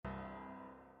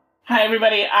Hi,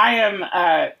 everybody. I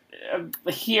am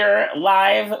here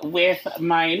live with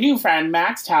my new friend,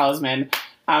 Max Talisman.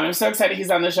 I'm so excited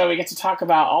he's on the show. We get to talk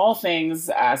about all things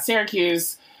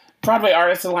Syracuse, Broadway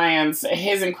Artists Alliance,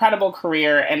 his incredible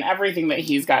career, and everything that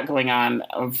he's got going on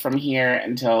from here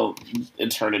until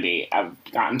eternity. I've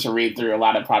gotten to read through a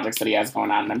lot of projects that he has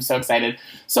going on, and I'm so excited.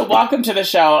 So, welcome to the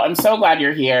show. I'm so glad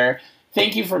you're here.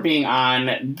 Thank you for being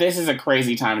on. This is a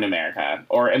crazy time in America,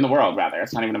 or in the world, rather.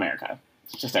 It's not even America.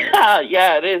 Just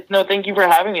Yeah, it is. No, thank you for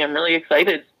having me. I'm really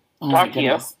excited to Oh my talk to you.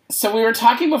 goodness. So we were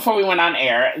talking before we went on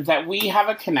air that we have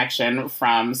a connection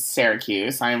from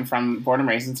Syracuse. I am born and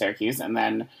raised in Syracuse, and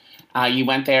then you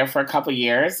went there for a couple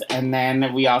years, and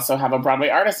then we also have a Broadway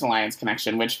Artists Alliance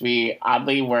connection, which we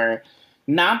oddly were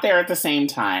not there at the same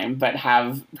time, but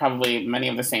have probably many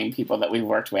of the same people that we've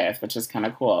worked with, which is kind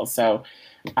of cool. So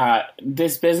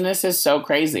this business is so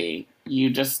crazy.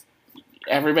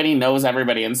 Everybody knows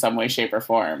everybody in some way, shape, or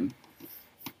form.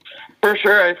 For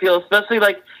sure, I feel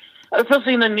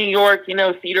especially in the New York,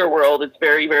 theater world, it's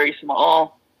very, very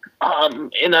small.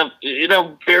 In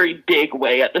a very big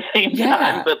way at the same time,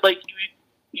 Yeah. but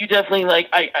you definitely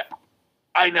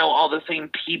I know all the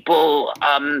same people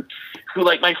who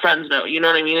my friends know. You know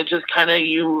what I mean? It's just kind of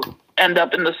you end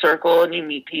up in the circle and you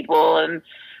meet people, and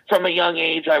from a young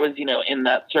age, I was in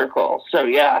that circle. So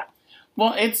yeah.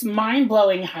 Well, it's mind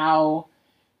blowing how,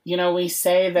 we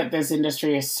say that this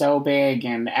industry is so big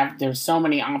and there's so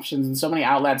many options and so many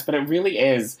outlets, but it really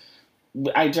is.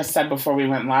 I just said before we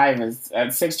went live is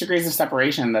at 6 degrees of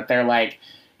separation that they're like,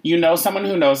 someone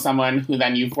who knows someone who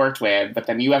then you've worked with, but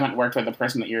then you haven't worked with the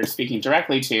person that you're speaking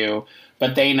directly to,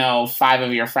 but they know five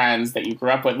of your friends that you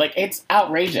grew up with. Like, it's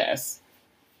outrageous.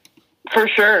 For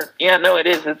sure. Yeah, no, it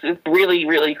is. It's really,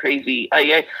 really crazy.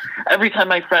 Every time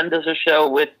my friend does a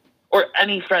show or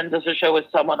any friend does a show with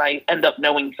someone, I end up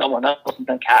knowing someone else in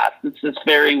the cast. It's this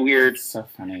very weird It's so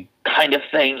funny. kind of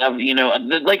thing of,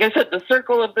 like I said, the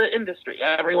circle of the industry.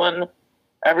 Everyone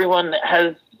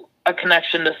has a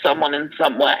connection to someone in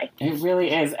some way. It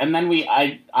really is. And then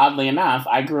oddly enough,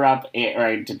 I grew up, or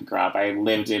I didn't grow up, I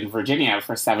lived in Virginia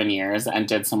for 7 years and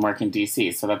did some work in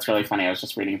DC. So that's really funny. I was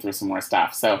just reading through some more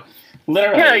stuff. So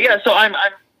literally. Yeah. So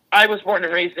I was born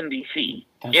and raised in DC.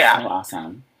 That's Yeah. so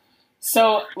awesome.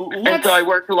 So and so I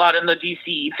worked a lot in the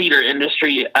DC theater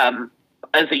industry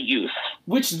as a youth.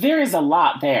 Which there is a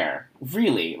lot there,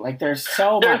 really. Like there's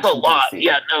There's much a in lot. DC.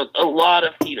 Yeah, no, a lot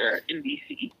of theater in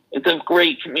DC. It's a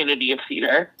great community of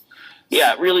theater.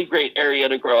 Yeah, really great area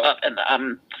to grow up. And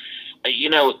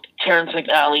Terrence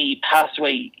McNally passed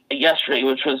away yesterday,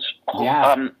 which was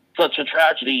such a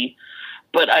tragedy.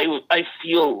 But I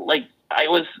feel like I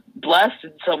was blessed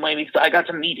in some way because I got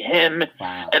to meet him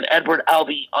and Edward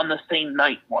Albee on the same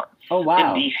night once in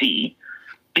DC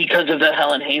because of the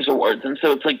Helen Hayes Awards. And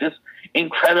so it's like this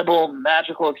incredible,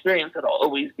 magical experience that I'll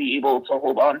always be able to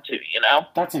hold on to,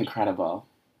 That's incredible.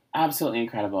 Absolutely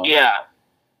incredible. Yeah.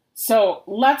 So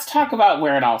let's talk about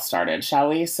where it all started, shall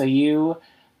we? So you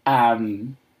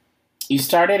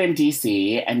started in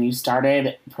DC and you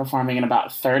started performing in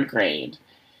about third grade.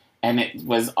 And it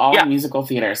was all musical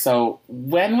theater. So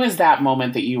when was that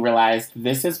moment that you realized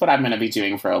this is what I'm going to be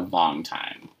doing for a long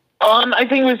time? I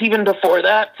think it was even before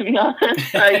that, to be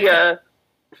honest. I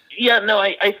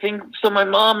think so. My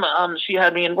mom, she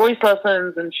had me in voice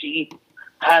lessons and she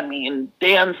had me in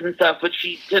dance and stuff, but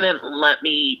she didn't let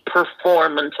me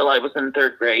perform until I was in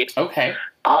third grade. Okay.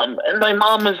 And my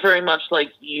mom was very much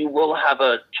like, you will have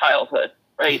a childhood,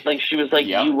 right? Like she was like,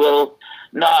 you will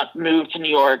not move to New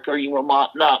York or you will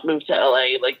not move to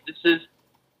LA. Like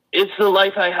it's the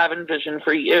life I have envisioned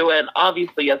for you. And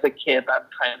obviously as a kid, I'm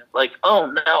kind of like, oh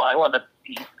no, I want to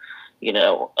be,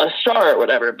 a star or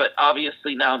whatever. But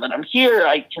obviously now that I'm here,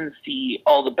 I can see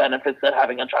all the benefits that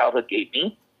having a childhood gave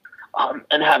me.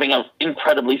 And having an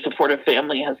incredibly supportive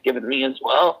family has given me as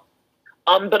well.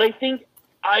 But I think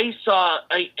I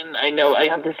know I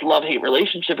have this love-hate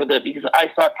relationship with it because I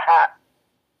saw Cat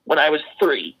when I was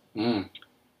 3. And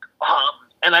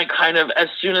I kind of, as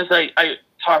soon as I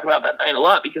talk about that night a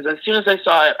lot, because as soon as I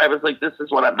saw it, I was like, this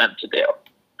is what I'm meant to do.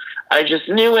 I just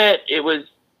knew it. It was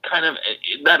kind of,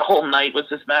 that whole night was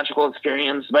this magical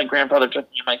experience. My grandfather took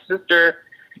me and my sister.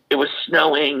 It was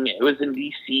snowing. It was in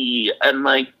DC. And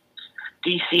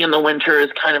DC in the winter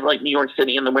is kind of like New York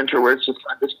City in the winter, where it's just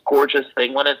like this gorgeous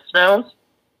thing when it snows,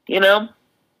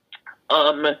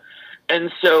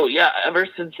 And so, ever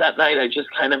since that night, I just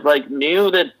kind of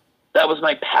knew that was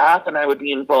my path and I would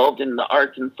be involved in the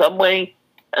arts in some way.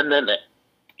 And then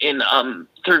in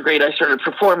third grade, I started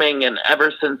performing. And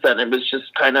ever since then, it was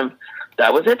just kind of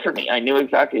that was it for me. I knew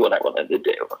exactly what I wanted to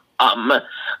do.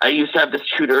 I used to have this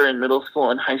tutor in middle school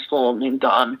and high school named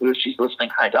Dawn, who, if she's listening,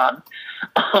 hi Dawn.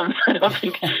 I don't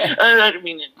think, I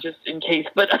mean, just in case,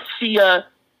 but she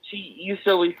used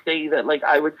to always say that, like,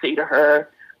 I would say to her,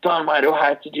 Dawn, why do I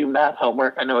have to do math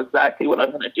homework? I know exactly what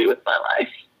I'm going to do with my life.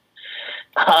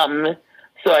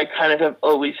 So I kind of have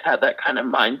always had that kind of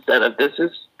mindset of this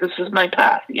is my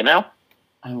path, you know?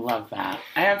 I love that.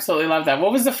 I absolutely love that.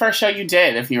 What was the first show you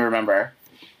did, if you remember?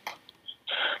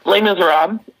 Les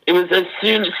Miserables. It was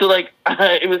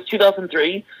it was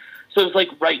 2003. So it was, like,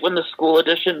 right when the school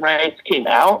edition rights came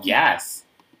out. Yes.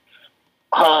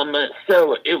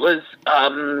 So it was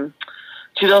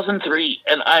 2003,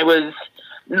 and I was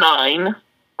 9.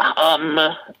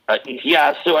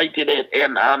 Yeah, so I did it,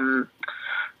 and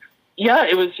yeah,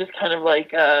 it was just kind of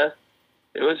like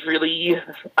it was really,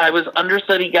 I was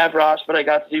understudy Gavroche, but I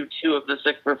got to do 2 of the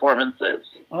 6 performances.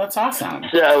 Well, that's awesome.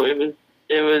 So it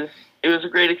was a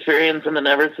great experience, and then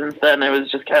ever since then, it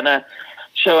was just kind of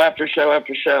show after show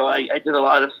after show. I did a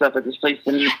lot of stuff at this place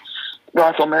in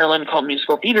Rockville, Maryland called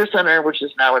Musical Theater Center, which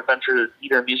is now Adventure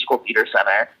Theater Musical Theater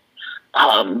Center.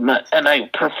 And I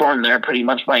performed there pretty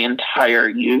much my entire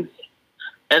youth.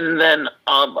 And then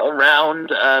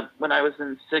around when I was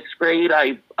in 6th grade,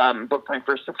 I booked my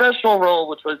first professional role,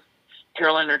 which was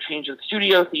Carolina Change at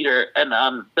Studio Theater.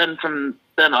 And then from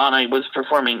then on, I was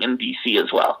performing in DC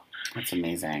as well. That's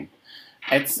amazing.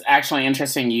 It's actually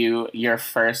interesting. Your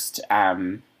first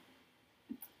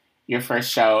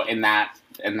show in that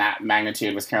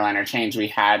magnitude was Carolina Change. We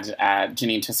had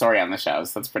Janine Tesori on the show,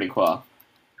 so that's pretty cool.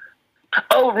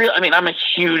 Oh, really? I mean, I'm a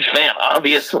huge fan,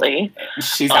 obviously.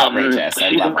 She's outrageous.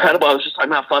 She's incredible. I was just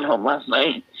talking about Fun Home last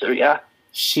night, so yeah.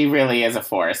 She really is a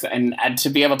force. And to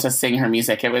be able to sing her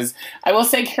music, it was... I will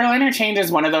say Carolina Change is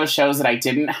one of those shows that I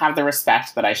didn't have the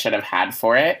respect that I should have had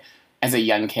for it as a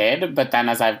young kid. But then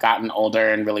as I've gotten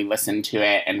older and really listened to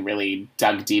it and really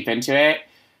dug deep into it,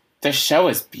 the show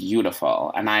is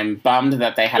beautiful. And I'm bummed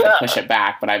that they had to push it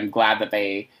back, but I'm glad that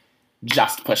they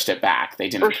just pushed it back. They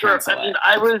didn't cancel it. I mean,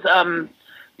 I was,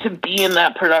 to be in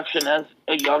that production as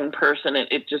a young person,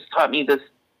 it just taught me this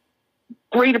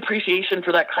great appreciation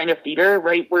for that kind of theater,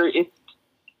 right? Where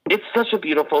it's such a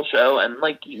beautiful show. And,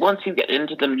 like, once you get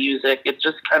into the music, it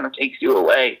just kind of takes you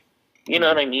away. You know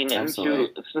what I mean? Absolutely.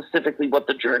 Into specifically what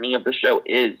the journey of the show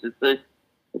is. It's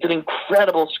an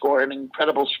incredible score, an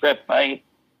incredible script by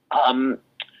Tony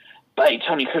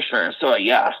Kushner. So,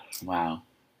 yeah. Wow.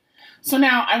 So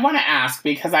now I want to ask,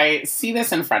 because I see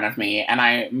this in front of me, and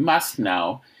I must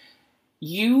know,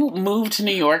 you moved to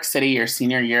New York City your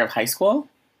senior year of high school?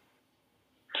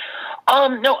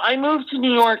 No, I moved to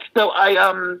New York, so I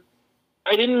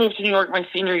didn't move to New York my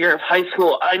senior year of high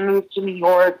school. I moved to New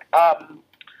York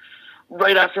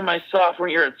right after my sophomore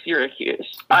year at Syracuse.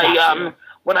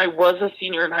 When I was a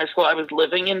senior in high school, I was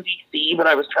living in D.C., but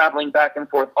I was traveling back and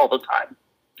forth all the time.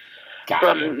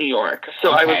 From New York.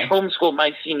 So I was homeschooled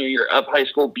my senior year of high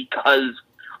school because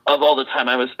of all the time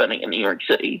I was spending in New York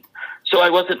City. So I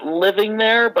wasn't living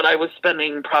there, but I was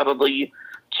spending probably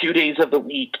 2 days of the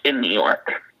week in New York.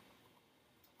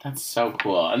 That's so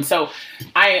cool. And so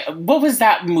what was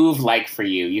that move like for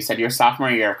you? You said your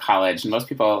sophomore year of college, and most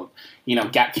people,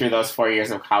 get through those 4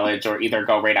 years of college or either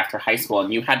go right after high school,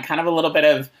 and you had kind of a little bit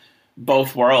of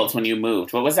both worlds when you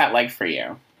moved. What was that like for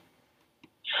you?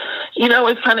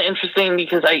 It's kind of interesting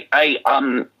because I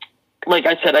like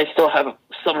I said, I still have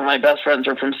some of my best friends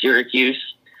are from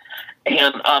Syracuse,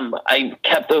 and I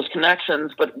kept those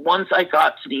connections. But once I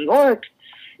got to New York,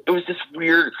 it was this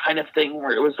weird kind of thing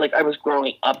where it was like I was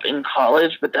growing up in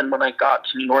college, but then when I got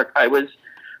to New York, I was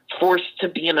forced to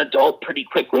be an adult pretty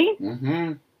quickly.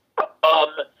 Mm-hmm.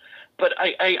 But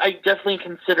I definitely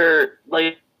consider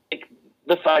like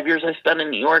the 5 years I spent in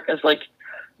New York as like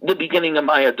the beginning of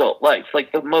my adult life,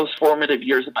 like the most formative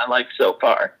years of my life so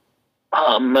far.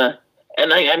 And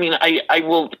I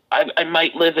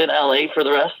might live in LA for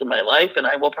the rest of my life, and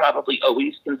I will probably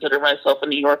always consider myself a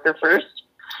New Yorker first,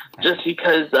 just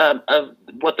because of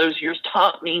what those years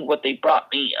taught me, what they brought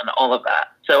me, and all of that.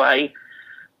 So I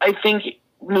think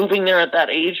moving there at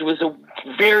that age was a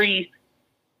very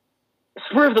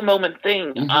spur of the moment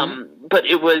thing. Mm-hmm. But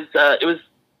it was,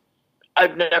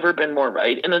 I've never been more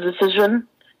right in a decision.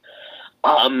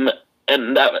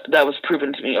 And that was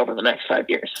proven to me over the next 5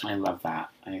 years. I love that.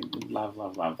 I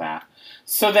love that.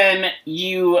 So then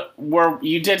you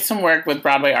did some work with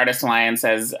Broadway Artist Alliance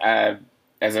as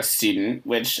a student,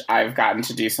 which I've gotten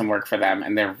to do some work for them,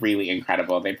 and they're really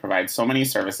incredible. They provide so many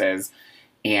services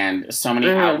and so many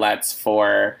outlets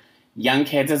for young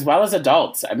kids as well as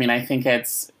adults. I mean, I think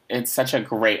it's such a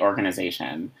great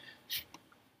organization.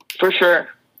 For sure.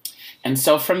 And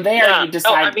so from there, you decide.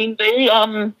 No, I mean, they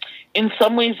in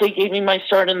some ways they gave me my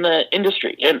start in the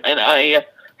industry, and I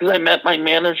because I met my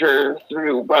manager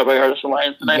through Broadway Artists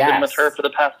Alliance, and I've been with her for the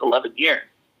past 11 years.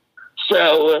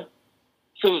 So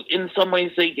in some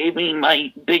ways they gave me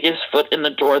my biggest foot in the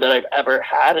door that I've ever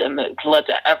had, and it's led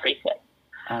to everything.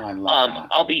 Oh, I love that.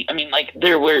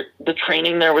 The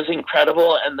training there was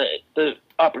incredible, and the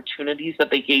opportunities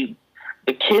that they gave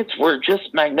the kids were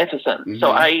just magnificent. Mm-hmm.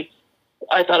 So I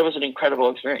thought it was an incredible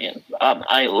experience.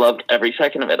 I loved every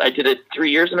second of it. I did it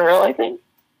 3 years in a row, I think.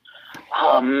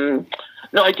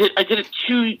 No, I did it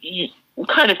 3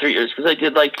 years, because I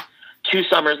did like 2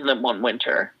 summers and then 1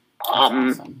 winter.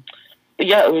 Awesome. But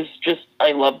yeah, it was just,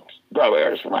 I loved Broadway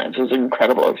Artists Alliance. It was an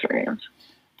incredible experience.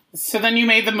 So then you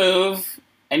made the move,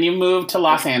 and you moved to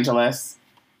Los Angeles.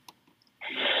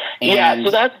 Yeah, so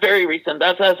that's very recent.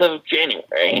 That's as of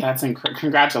January. That's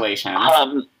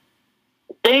congratulations.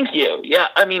 Thank you. Yeah,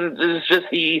 I mean, this is just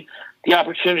the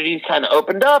opportunities kind of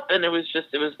opened up, and it was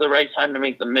the right time to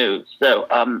make the move. So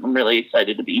I'm really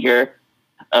excited to be here.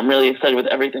 I'm really excited with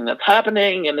everything that's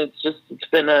happening, and it's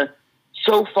been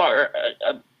so far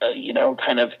a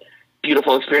kind of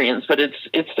beautiful experience. But it's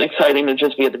exciting to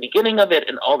just be at the beginning of it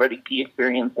and already be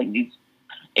experiencing these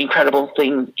incredible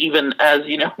things, even as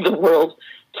the world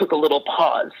took a little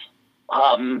pause.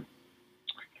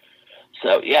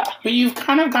 So, yeah. But you've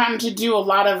kind of gotten to do a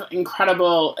lot of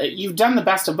incredible... You've done the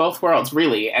best of both worlds,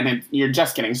 really, and you're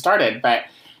just getting started. But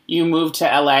you moved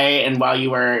to L.A., and while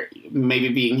you were maybe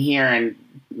being here and,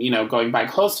 going by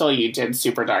Coastal, you did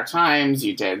Super Dark Times,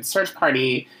 you did Search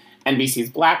Party, NBC's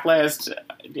Blacklist.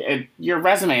 Your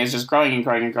resume is just growing and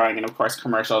growing and growing, and, of course,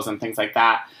 commercials and things like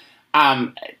that.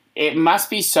 It must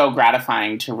be so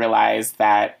gratifying to realize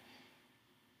that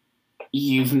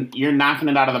you're knocking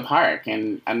it out of the park.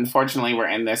 And unfortunately, we're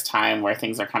in this time where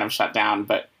things are kind of shut down.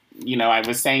 But, I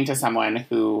was saying to someone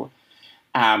who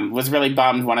was really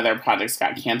bummed one of their projects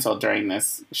got canceled during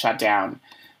this shutdown,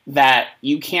 that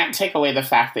you can't take away the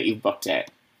fact that you've booked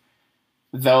it.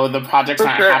 Though the projects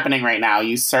aren't happening right now,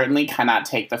 you certainly cannot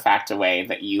take the fact away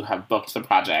that you have booked the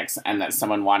projects and that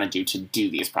someone wanted you to do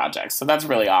these projects. So that's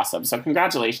really awesome. So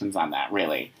congratulations on that,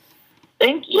 really.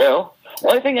 Thank you.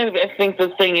 Well, I think the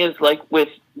thing is, like, with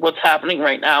what's happening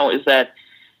right now is that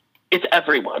it's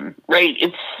everyone, right?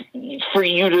 It's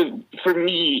for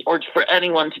me, or for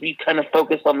anyone to be kind of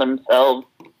focused on themselves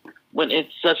when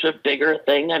it's such a bigger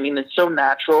thing. I mean, it's so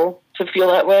natural to feel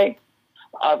that way,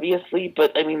 obviously,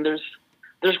 but I mean, there's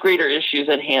greater issues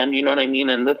at hand, you know what I mean?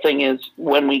 And the thing is,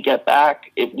 when we get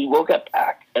back, we will get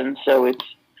back. And so it's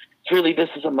really, this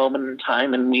is a moment in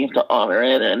time, and we have to honor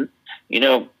it and,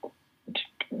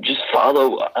 just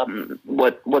follow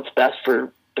what's best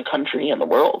for the country and the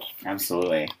world.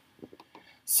 Absolutely.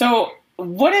 So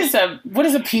what is a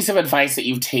piece of advice that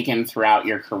you've taken throughout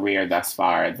your career thus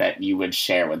far that you would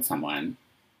share with someone?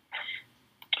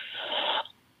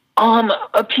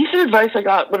 A piece of advice I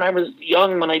got when I was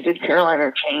young, when I did Caroline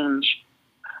or Change,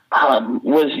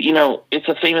 was, it's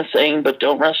a famous saying, but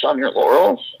don't rest on your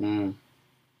laurels. Mm.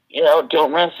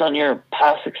 Don't rest on your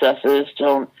past successes.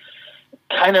 Don't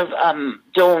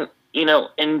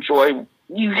enjoy,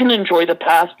 you can enjoy the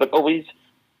past, but always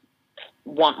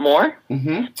want more.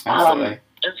 Mm-hmm. Absolutely.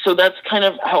 And so that's kind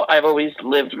of how I've always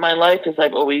lived my life, is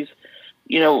I've always,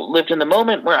 lived in the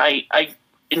moment where I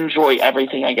enjoy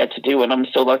everything I get to do. And I'm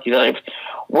so lucky that I've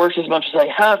worked as much as I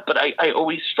have, but I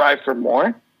always strive for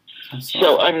more. Absolutely.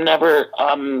 So I'm never,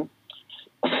 I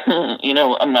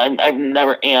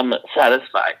never am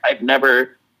satisfied. I've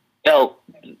never felt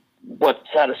what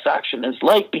satisfaction is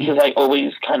like, because I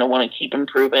always kind of want to keep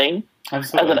improving.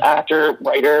 Absolutely. As an actor,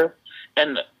 writer,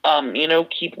 and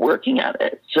keep working at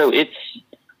it. So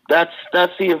that's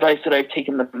the advice that I've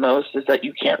taken the most, is that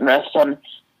you can't rest on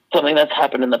something that's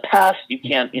happened in the past. You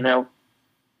can't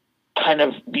kind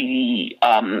of be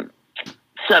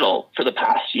settle for the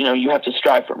past. You have to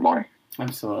strive for more.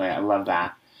 Absolutely. I love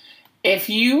that. If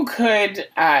you could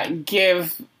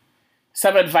give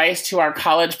some advice to our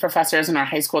college professors and our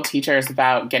high school teachers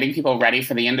about getting people ready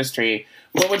for the industry,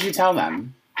 what would you tell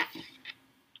them?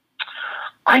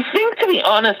 I think, to be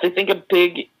honest, a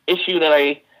big issue that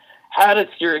I had at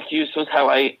Syracuse was how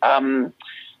I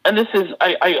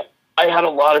had a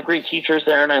lot of great teachers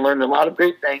there, and I learned a lot of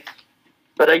great things,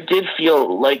 but I did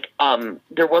feel like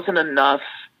there wasn't enough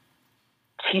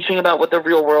teaching about what the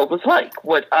real world was like,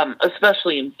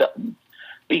 especially in film.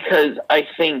 Because I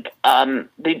think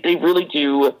they really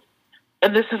do,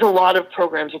 and this is a lot of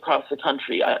programs across the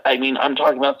country. I mean, I'm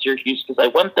talking about Syracuse because I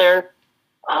went there,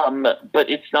 but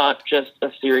it's not just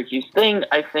a Syracuse thing.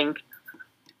 I think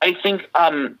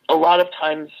a lot of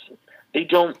times they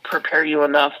don't prepare you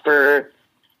enough for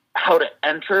how to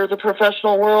enter the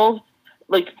professional world.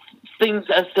 Like, things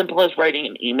as simple as writing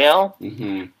an email.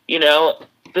 Mm-hmm. You know,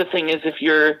 the thing is, if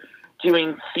you're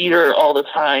doing theater all the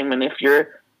time, and if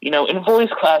you're, you know, in voice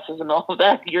classes and all of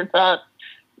that, you're not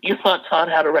taught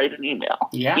how to write an email.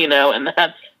 Yeah. You know, and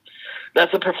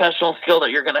that's a professional skill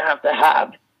that you're going to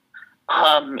have.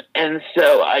 And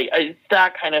so it's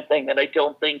that kind of thing that I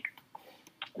don't think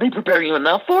they prepare you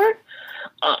enough for.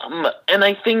 And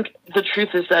I think the truth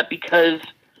is that because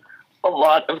a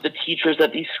lot of the teachers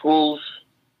at these schools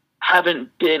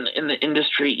haven't been in the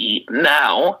industry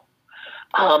now,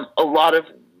 a lot of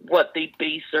what they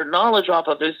base their knowledge off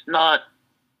of is not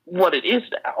what it is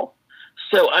now.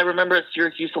 So I remember at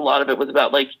Syracuse, a lot of it was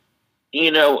about, like,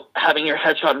 you know, having your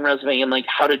headshot and resume and, like,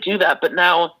 how to do that. But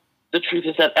now the truth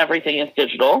is that everything is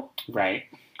digital. Right.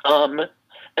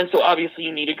 And so obviously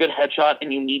you need a good headshot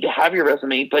and you need to have your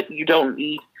resume, but you don't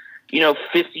need, you know,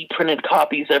 50 printed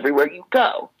copies everywhere you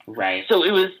go. Right. So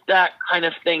it was that kind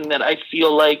of thing that I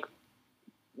feel like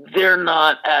they're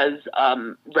not as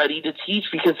ready to teach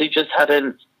because they just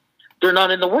haven't, they're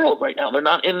not in the world right now. They're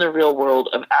not in the real world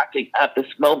of acting at this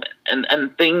moment.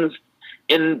 And things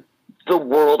in the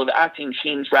world of acting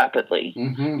change rapidly,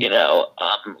 mm-hmm. you know,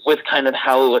 with kind of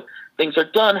how things are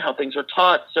done, how things are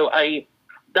taught. So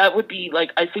that would be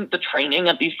like, I think the training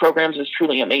at these programs is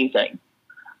truly amazing.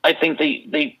 I think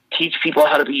they teach people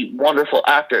how to be wonderful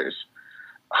actors.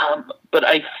 But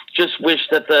I just wish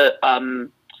that the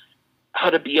how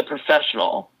to be a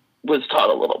professional was taught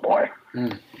a little more.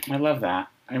 I love that.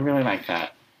 I really like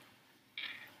that.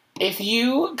 If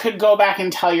you could go back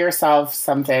and tell yourself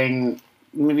something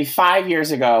maybe 5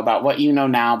 years ago about what you know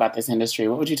now about this industry,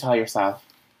 what would you tell yourself?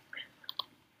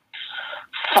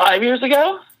 5 years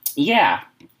ago? Yeah.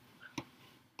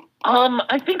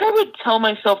 I think I would tell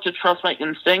myself to trust my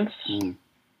instincts.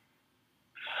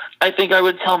 I think I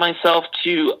would tell myself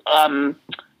to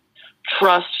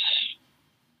trust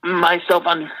myself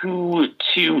on who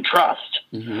to trust,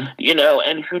 mm-hmm. you know,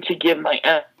 and who to give my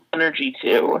energy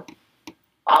to.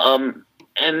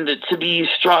 And to be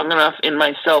strong enough in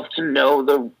myself to know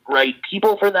the right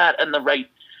people for that and the right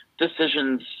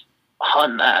decisions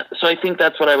on that. So I think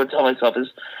that's what I would tell myself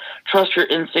is trust your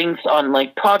instincts on,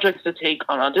 like, projects to take,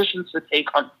 on auditions to take,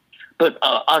 on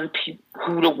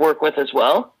who to work with as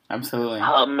well. Absolutely.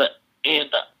 And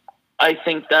I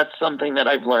think that's something that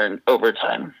I've learned over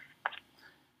time.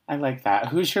 I like that.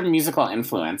 Who's your musical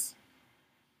influence?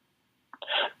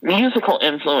 Musical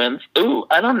influence? Ooh,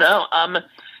 I don't know.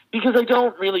 Because I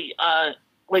don't really,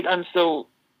 like, I'm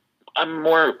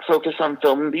more focused on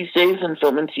film these days and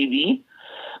film and TV.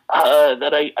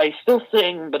 That I still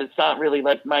sing, but it's not really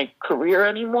like my career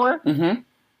anymore. Mm-hmm.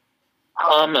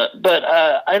 But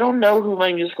I don't know who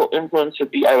my musical influence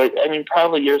would be. I mean,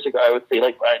 probably years ago, I would say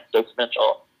like Ryan Stokes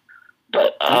Mitchell.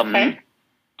 But okay.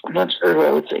 I'm not sure who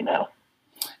I would say now.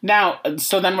 Now,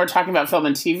 so then we're talking about film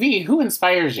and TV. Who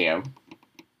inspires you?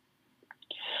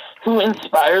 Who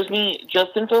inspires me,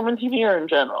 just in film and TV or in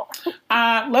general?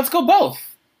 Let's go both.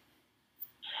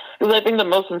 Because I think the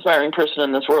most inspiring person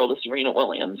in this world is Serena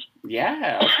Williams.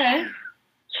 Yeah, okay.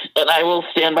 And I will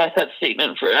stand by that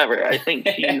statement forever. I think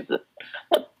she's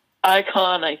an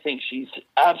icon. I think she's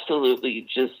absolutely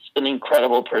just an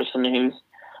incredible person who's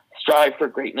strived for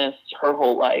greatness her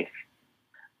whole life.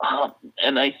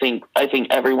 And I think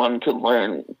everyone could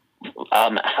learn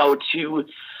how to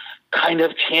kind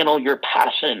of channel your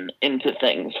passion into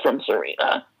things from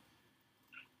Serena.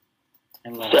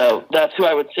 So that's who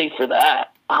I would say for that.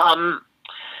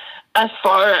 As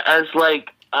far as like,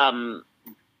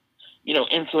 you know,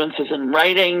 influences in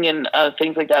writing and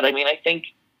things like that, I mean, I think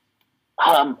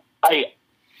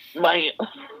my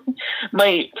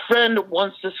friend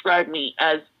once described me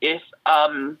as if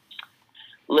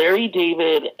Larry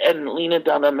David and Lena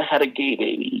Dunham had a gay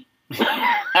baby.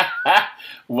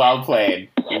 Well played.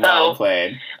 Well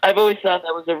played. I've always thought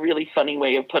that was a really funny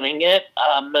way of putting it.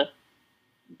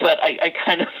 But I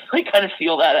kind of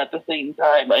feel that at the same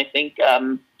time. I think,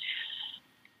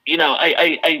 you know,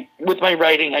 I with my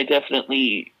writing, I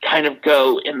definitely kind of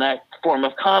go in that form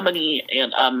of comedy.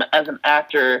 And as an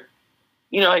actor,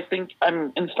 you know, I think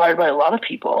I'm inspired by a lot of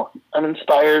people. I'm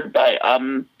inspired by, I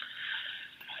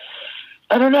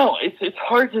don't know. It's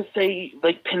hard to say,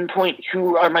 like, pinpoint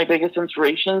who are my biggest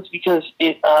inspirations because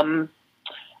I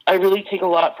really take a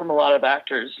lot from a lot of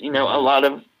actors. You know, a lot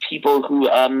of people who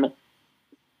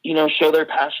you know, show their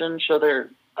passion, show their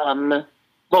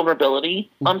vulnerability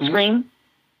on screen.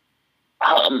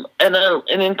 And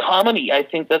in comedy, I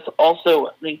think that's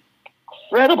also an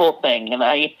incredible thing. And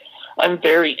I'm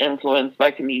very influenced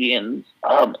by comedians.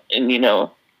 And, you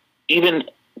know, even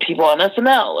people on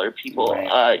SNL or people,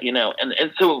 you know,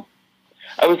 and so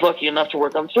I was lucky enough to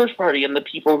work on Search Party, and the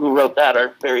people who wrote that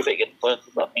are very big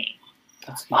influences on me.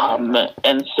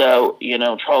 And so, you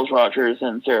know, Charles Rogers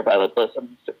and Sarah Violet Bliss,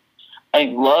 I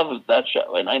love that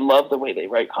show, and I love the way they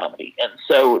write comedy. And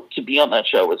so to be on that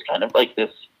show was kind of like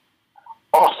this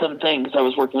awesome thing, because I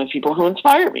was working with people who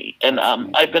inspire me. And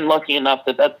I've been lucky enough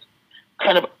that that's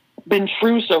kind of been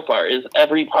true so far, is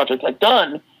every project I've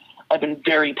done, I've been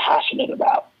very passionate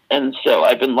about. And so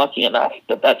I've been lucky enough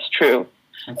that that's true.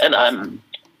 That's awesome.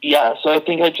 So I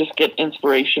think I just get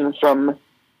inspiration from,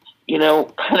 you know,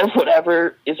 kind of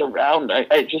whatever is around.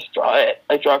 I just draw it.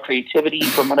 I draw creativity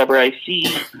from whatever I see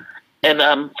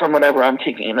and from whatever I'm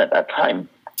taking in at that time.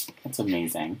 That's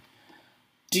amazing.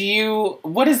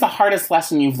 What is the hardest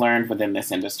lesson you've learned within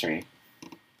this industry?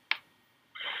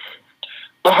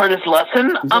 The hardest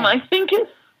lesson, I think, is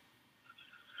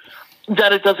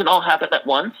that it doesn't all happen at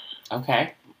once.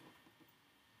 Okay.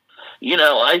 You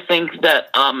know, I think that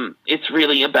it's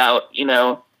really about, you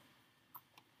know,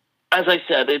 as I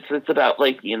said, it's about,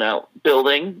 like, you know,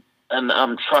 building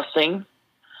and trusting,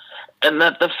 and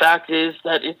that the fact is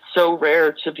that it's so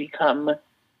rare to become,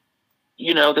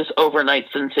 you know, this overnight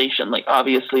sensation. Like,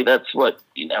 obviously that's what,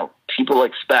 you know, people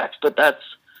expect, but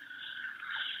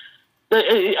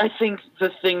I think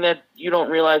the thing that you don't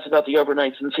realize about the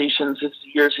overnight sensations is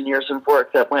years and years of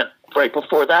work that went right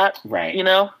before that, right? You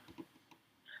know?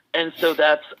 And so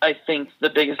that's, I think, the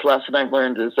biggest lesson I've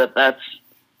learned is that that's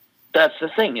the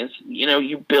thing is, you know,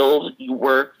 you build, you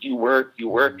work,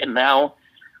 and now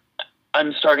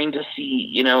I'm starting to see,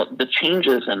 you know, the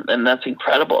changes, and that's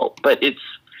incredible. But it's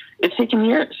taken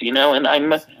years, you know, and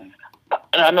I'm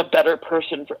a better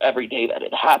person for every day that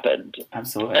it happened.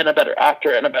 Absolutely. And a better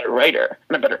actor and a better writer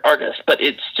and a better artist. But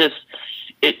it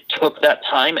took that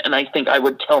time, and I think I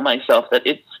would tell myself that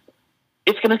it's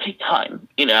going to take time,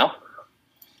 you know?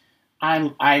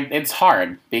 It's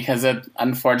hard because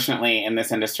unfortunately in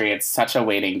this industry, it's such a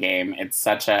waiting game. It's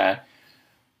such a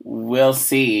we'll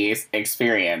see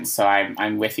experience. So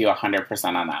I'm with you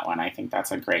 100% on that one. I think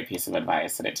that's a great piece of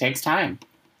advice, that it takes time.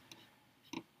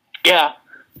 Yeah.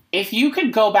 If you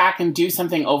could go back and do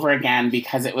something over again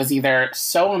because it was either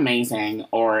so amazing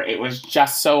or it was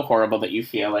just so horrible that you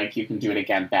feel like you can do it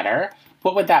again better,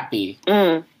 what would that be?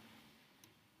 That's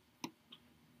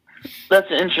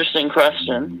an interesting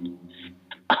question.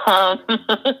 I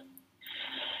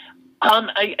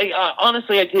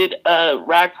honestly, I did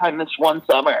ragtime this one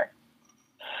summer,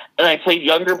 and I played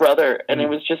younger brother, and it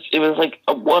was like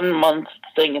a 1 month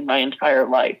thing in my entire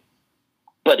life,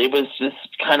 but it was this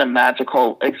kind of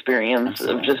magical experience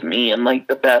of just me and like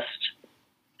the best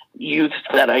youth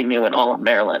that I knew in all of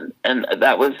Maryland, and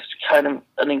that was kind of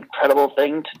an incredible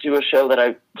thing to do, a show that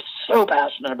I was so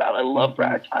passionate about. I love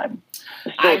ragtime.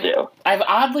 I still do. I've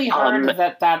oddly heard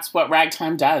that that's what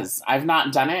ragtime does. I've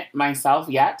not done it myself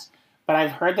yet, but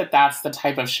I've heard that that's the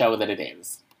type of show that it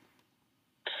is.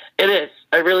 It is.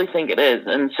 I really think it is.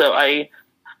 And so I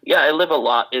live a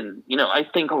lot in, you know, I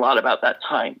think a lot about that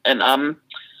time. And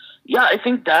I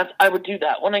think that I would do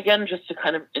that one again just to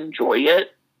kind of enjoy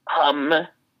it.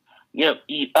 You know,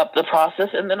 eat up the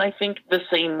process. And then I think the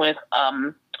same with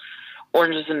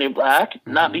Orange is the New Black,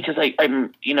 not because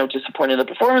I'm, you know, disappointed in the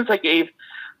performance I gave,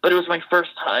 but it was my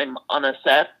first time on a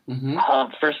set,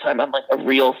 first time on like a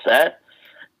real set.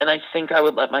 And I think I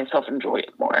would let myself enjoy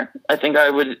it more. I think I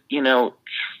would, you know,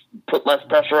 put less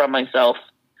pressure on myself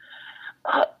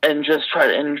and just try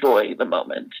to enjoy the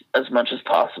moment as much as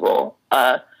possible.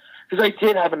 Because I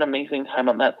did have an amazing time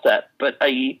on that set, but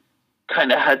I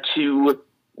kind of had to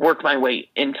work my way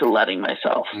into letting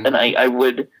myself. And I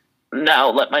would now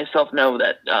let myself know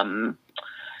that,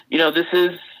 you know, this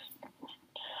is,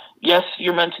 yes,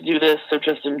 you're meant to do this, so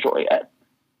just enjoy it.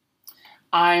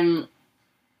 That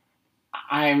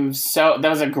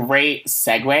was a great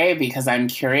segue, because I'm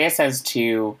curious as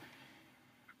to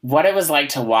what it was like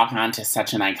to walk onto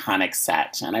such an iconic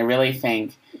set. And I really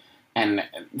think, and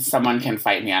someone can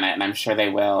fight me on it, and I'm sure they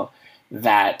will,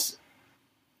 that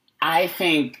I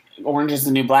think Orange is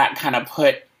the New Black kind of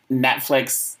put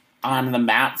Netflix on the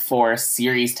map for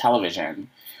series television.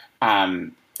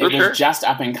 It was just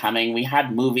up and coming. We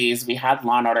had movies, we had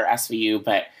Law & Order SVU,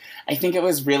 but I think it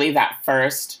was really that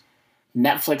first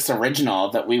Netflix original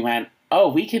that we went,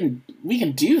 oh, we can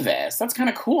do this. That's kind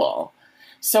of cool.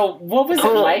 So what was it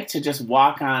like to just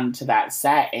walk onto that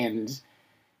set and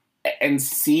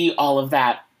see all of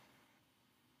that?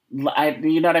 You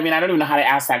know what I mean? I don't even know how to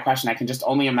ask that question. I can just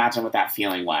only imagine what that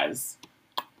feeling was.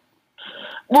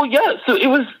 Well, yeah, so it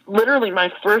was literally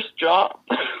my first job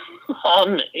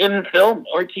in film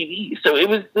or TV. So it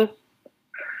was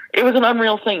It was an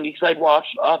unreal thing because I'd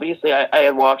watched, obviously, I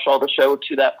had watched all the show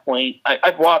to that point.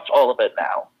 I've watched all of it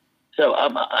now. So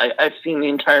I've seen the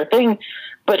entire thing.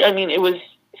 But, I mean, it was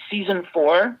season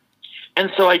 4.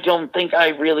 And so I don't think I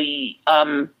really,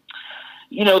 the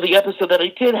episode that I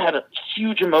did had a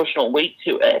huge emotional weight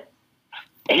to it.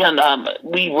 And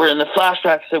we were in the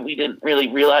flashback, so we didn't really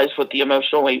realize what the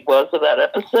emotional weight was of that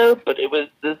episode. But it was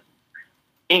this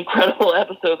incredible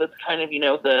episode that's kind of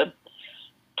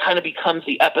becomes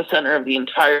the epicenter of the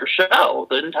entire show,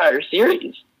 the entire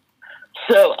series.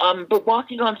 So, but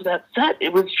walking onto that set,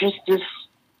 it was just this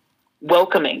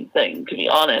welcoming thing, to be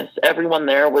honest. Everyone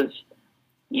there was,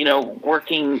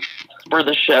 working for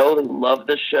the show. They loved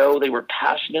the show. They were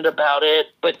passionate about it,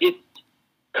 but it's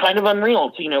kind of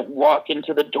unreal to, walk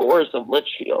into the doors of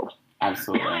Litchfield.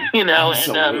 Absolutely.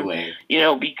 Absolutely.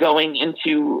 And, be going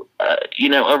into,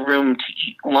 a room to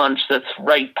eat lunch that's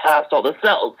right past all the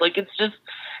cells. Like,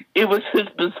 it was this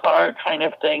bizarre kind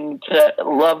of thing to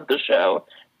love the show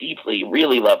deeply,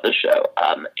 really love the show,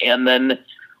 and then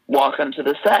walk onto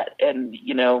the set and,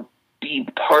 be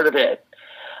part of it.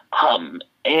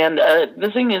 And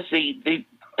the thing is,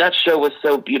 that show was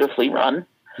so beautifully run.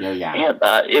 Yeah. And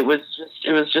it was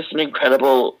just an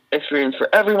incredible experience for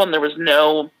everyone.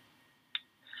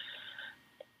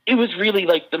 It was really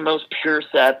like the most pure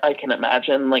set I can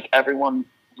imagine. Like, everyone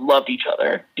loved each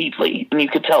other deeply, and you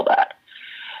could tell that.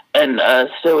 And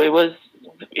so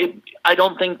I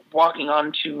don't think walking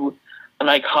onto an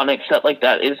iconic set like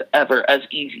that is ever as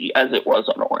easy as it was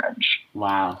on Orange.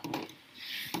 Wow.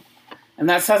 And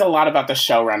that says a lot about the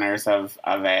showrunners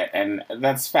of it, and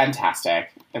that's fantastic.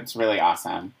 It's really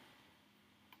awesome.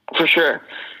 For sure.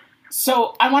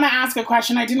 So I want to ask a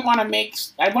question. I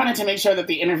wanted to make sure that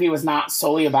the interview was not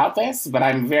solely about this, but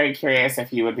I'm very curious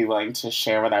if you would be willing to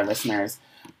share with our listeners.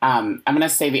 I'm going to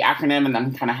say the acronym and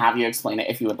then kind of have you explain it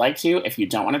if you would like to. If you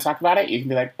don't want to talk about it, you can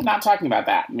be like, I'm not talking about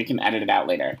that, and we can edit it out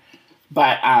later.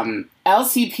 But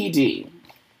LCPD.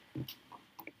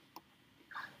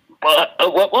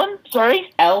 What one?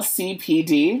 Sorry?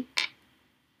 LCPD.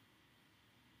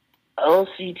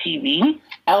 LCTV?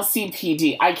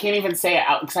 LCPD. I can't even say it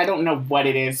out because I don't know what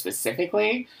it is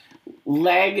specifically.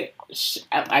 I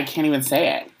can't even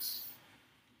say it.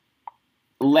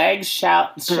 Oh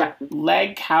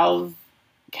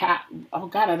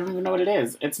God, I don't even know what it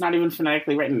is. It's not even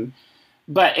phonetically written.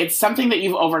 But it's something that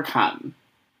you've overcome.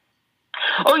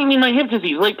 Oh, you mean my hip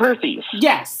disease, like Percy's?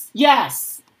 Yes.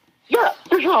 Yeah,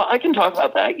 for sure. I can talk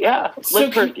about that. Yeah,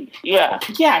 like Percy's. Yeah.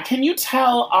 Yeah. Can you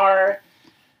tell our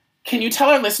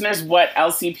listeners what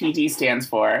LCPD stands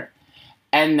for,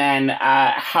 and then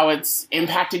how it's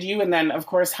impacted you, and then of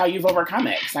course how you've overcome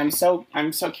it? Because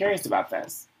I'm so curious about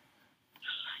this.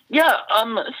 Yeah.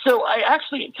 So I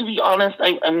actually, to be honest,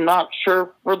 I'm not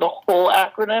sure for the whole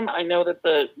acronym. I know that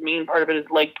the main part of it is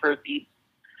like Percy's.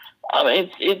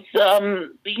 It's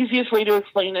the easiest way to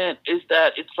explain it is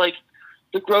that it's like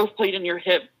the growth plate in your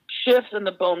hip shifts and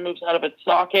the bone moves out of its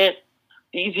socket.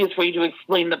 The easiest way to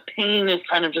explain the pain is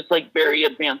kind of just like very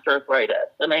advanced arthritis.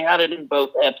 And I had it in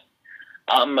both hips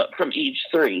from age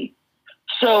 3.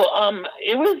 So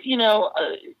it was,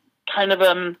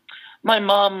 my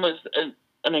mom was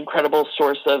an incredible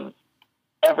source of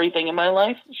everything in my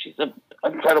life. She's an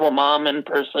incredible mom and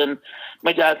person.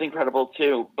 My dad's incredible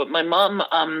too. But my mom,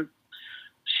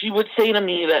 she would say to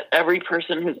me that every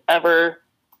person who's ever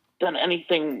done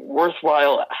anything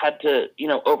worthwhile had to,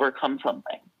 overcome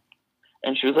something.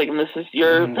 And she was like, and this is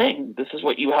your thing. This is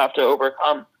what you have to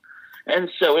overcome. And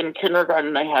so in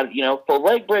kindergarten, I had, full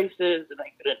leg braces, and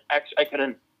I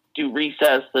couldn't do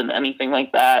recess and anything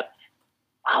like that.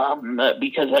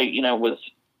 Because I, was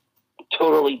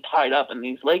totally tied up in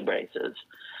these leg braces.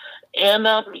 And,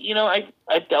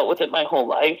 I've dealt with it my whole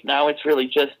life. Now it's really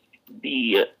just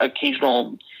the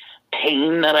occasional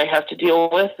pain that I have to deal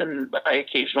with. And by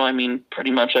occasional, I mean pretty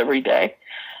much every day.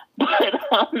 But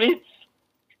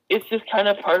it's just kind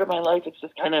of part of my life. It's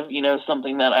just kind of,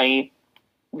 something that I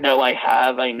know I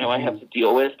have to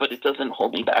deal with, but it doesn't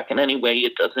hold me back in any way.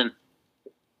 It doesn't,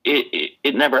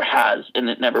 it never has, and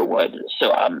it never would.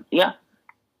 So, yeah.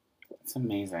 It's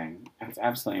amazing. It's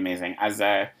absolutely amazing. As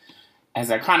a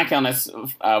chronic illness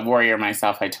warrior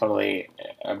myself, I totally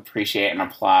appreciate and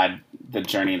applaud the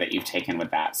journey that you've taken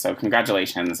with that. So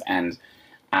congratulations, and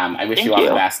I wish you all the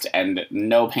best. And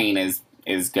no pain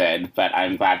is good, but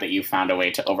I'm glad that you found a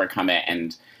way to overcome it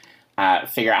and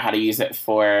figure out how to use it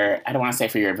for, I don't want to say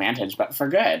for your advantage, but for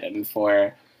good and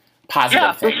for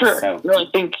positive things. For sure. So, no, I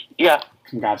think,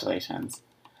 congratulations.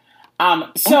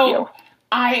 So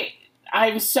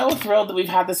I'm so thrilled that we've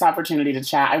had this opportunity to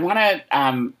chat. I want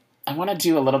to I want to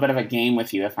do a little bit of a game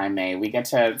with you, if I may. We get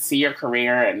to see your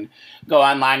career and go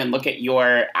online and look at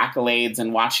your accolades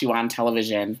and watch you on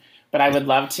television. But I would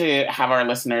love to have our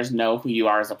listeners know who you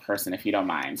are as a person, if you don't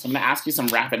mind. So I'm going to ask you some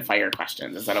rapid fire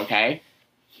questions. Is that okay?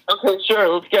 Okay, sure.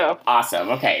 Let's go. Awesome.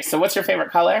 Okay, so what's your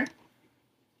favorite color?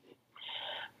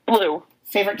 Blue.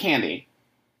 Favorite candy?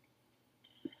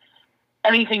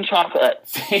 Anything chocolate.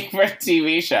 Favorite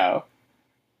TV show?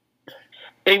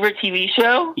 Favorite TV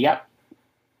show? Yep.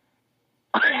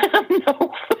 I have no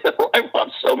clue. I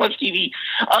watch so much TV.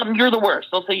 You're the worst.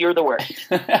 I'll say you're the worst.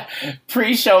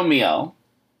 Pre-show meal.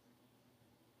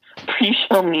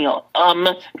 Pre-show meal.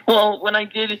 Well, when I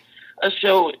did a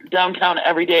show downtown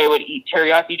every day, I would eat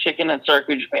teriyaki chicken and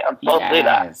Syracuse, Japan. So I'll say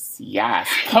that. Yes.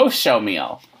 Post-show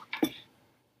meal.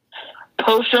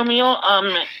 Post-show meal,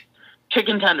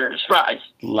 chicken tenders, fries.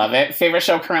 Love it. Favorite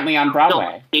show currently on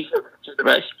Broadway?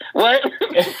 What?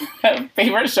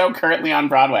 Favorite show currently on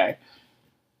Broadway?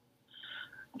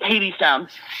 Hadestown.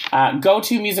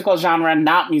 Go-to musical genre,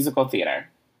 not musical theater.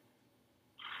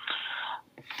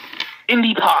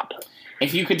 Indie pop.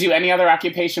 If you could do any other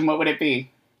occupation, what would it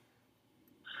be?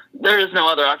 There is no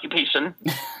other occupation.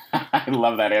 I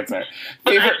love that answer.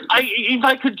 If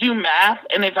I could do math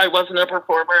and if I wasn't a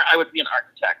performer, I would be an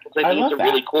architect because I think it's a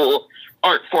really cool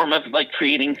art form of like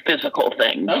creating physical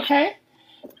things. Okay.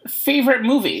 Favorite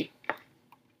movie?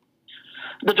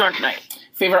 The Dark Knight.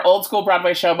 Favorite old school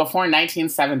Broadway show before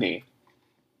 1970?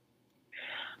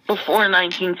 Before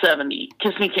 1970.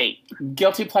 Kiss Me Kate.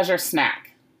 Guilty pleasure snack?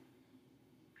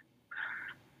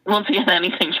 Once again,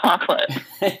 anything chocolate.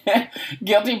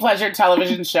 Guilty pleasure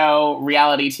television show,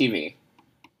 reality TV?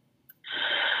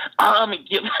 I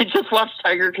just watched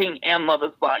Tiger King and Love is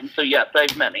Blind, so yes, I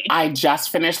have many. I just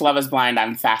finished Love is Blind.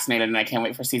 I'm fascinated, and I can't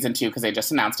wait for season 2 because they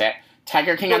just announced it.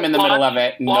 Tiger King, I'm in the middle of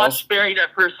it. Watch Married at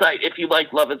First Sight if you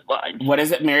like Love is Blind. What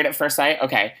is it, Married at First Sight?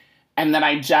 Okay. And then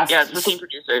Yeah, it's the same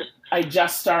producers. I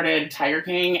just started Tiger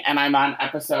King, and I'm on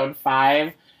episode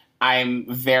 5. I'm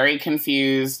very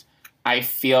confused. I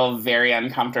feel very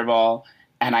uncomfortable,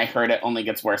 and I heard it only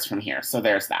gets worse from here. So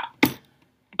there's that.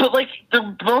 But, like,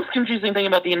 the most confusing thing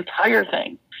about the entire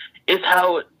thing is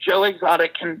how Joe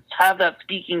Exotic can have that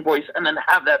speaking voice and then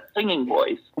have that singing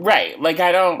voice. Right. Like,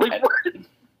 I don't... Like,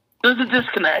 there's a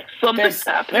disconnect. Something's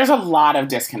happening. There's a lot of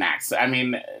disconnects. I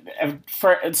mean,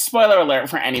 spoiler alert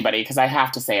for anybody, because I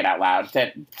have to say it out loud,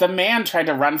 that the man tried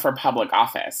to run for public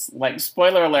office. Like,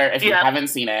 spoiler alert, if you haven't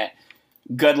seen it,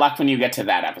 good luck when you get to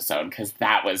that episode, because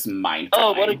that was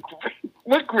mind-blowing. Oh,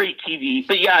 what great TV.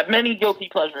 But yeah, many guilty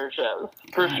pleasure shows,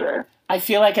 for sure. I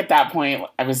feel like at that point,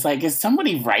 I was like, is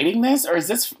somebody writing this? Or is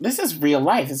this is real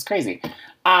life? It's crazy.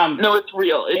 No, it's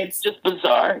real. It's just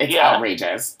bizarre. It's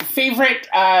outrageous. Favorite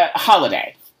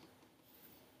holiday?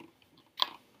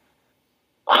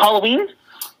 Halloween?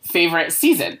 Favorite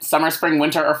season? Summer, spring,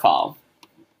 winter, or fall?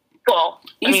 Fall.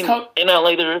 In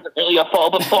LA, there isn't really a fall,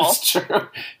 but fall. That's true.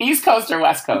 East Coast or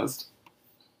West Coast?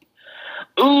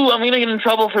 Ooh, I'm going to get in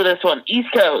trouble for this one. East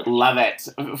Coast. Love it.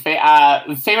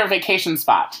 Favorite vacation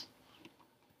spot?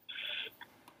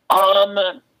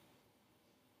 I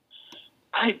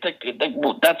think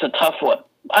that's a tough one.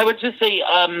 I would just say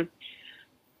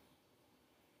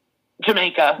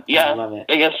Jamaica. Yeah, I love it.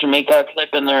 I guess Jamaica, because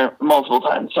I've been there multiple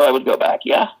times, so I would go back,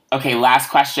 yeah. Okay, last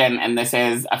question, and this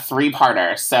is a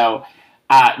 3-parter. So,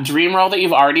 dream role that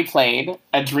you've already played,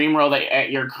 a dream role that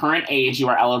at your current age you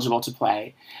are eligible to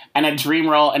play, and a dream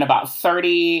role in about 30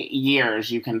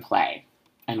 years you can play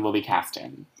and will be cast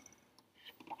in.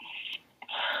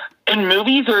 In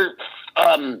movies or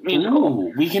musical?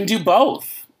 Ooh, we can do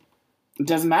both. It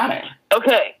doesn't matter.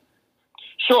 Okay,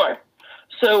 sure.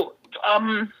 So,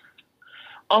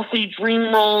 I'll say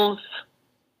dream roles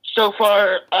so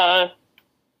far.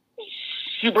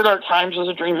 Super Dark Times was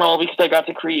a dream role because I got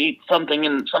to create something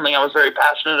I was very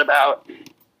passionate about.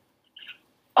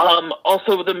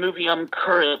 Also, the movie I'm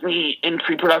currently in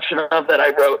pre-production of that I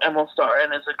wrote and will star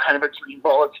in is a kind of a dream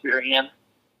role experience.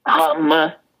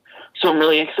 So I'm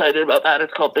really excited about that.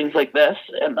 It's called Things Like This,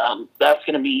 and that's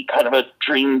going to be kind of a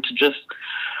dream to just,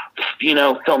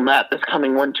 film that this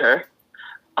coming winter.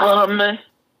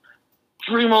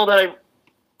 Dream role that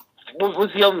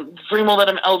dream role that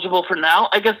I'm eligible for now.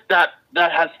 I guess that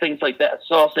has Things Like This,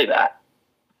 so I'll say that.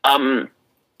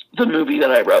 The movie that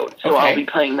I wrote, so I'll be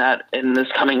playing that in this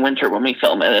coming winter when we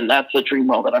film it, and that's a dream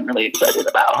role that I'm really excited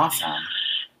about. Awesome.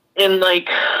 In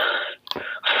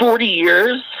 40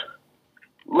 years,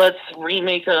 let's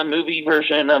remake a movie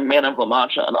version of Man of La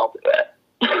Mancha, and I'll do it.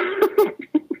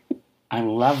 I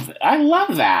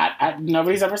love that.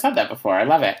 Nobody's ever said that before. I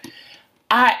love it.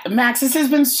 Max, this has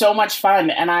been so much fun,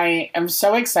 and I am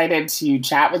so excited to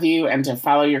chat with you and to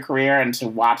follow your career and to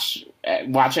watch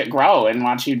it grow and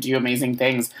watch you do amazing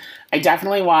things. I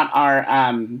definitely want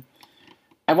our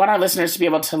listeners to be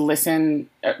able to listen.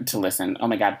 Oh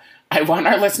my God. I want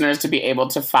our listeners to be able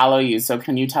to follow you. So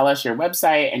can you tell us your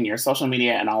website and your social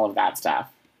media and all of that stuff?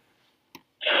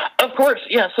 Of course.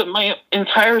 Yeah. So my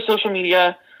entire social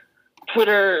media,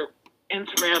 Twitter,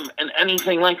 Instagram, and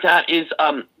anything like that is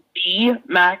The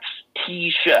Max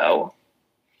T Show.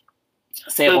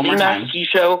 Say it one more time. The Max T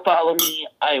Show. Follow me.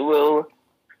 I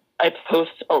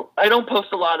don't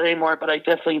post a lot anymore, but I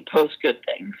definitely post good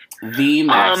things. The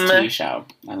Max T Show.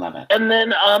 I love it. And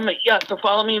then, so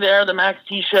follow me there, The Max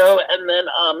T Show. And then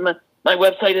my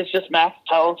website is just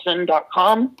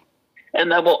maxtailsman.com.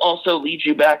 And that will also lead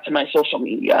you back to my social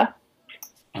media.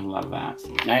 I love that.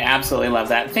 I absolutely love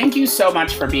that. Thank you so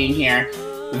much for being here.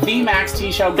 The Max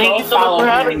T Show. Thank you so much for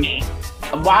having me.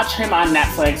 Watch him on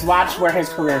Netflix. Watch where his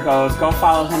career goes. Go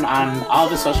follow him on all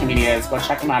the social medias. Go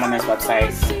check him out on his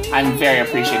website. I'm very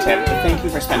appreciative. Thank you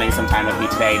for spending some time with me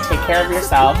today. Take care of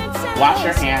yourself. Wash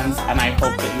your hands. And I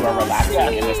hope that you are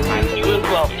relaxing in this time. You as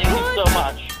well. Thank you so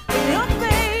much.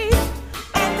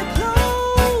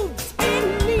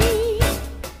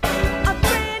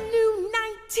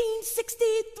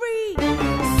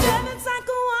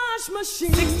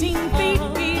 Machine 16 feet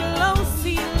below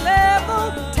sea level.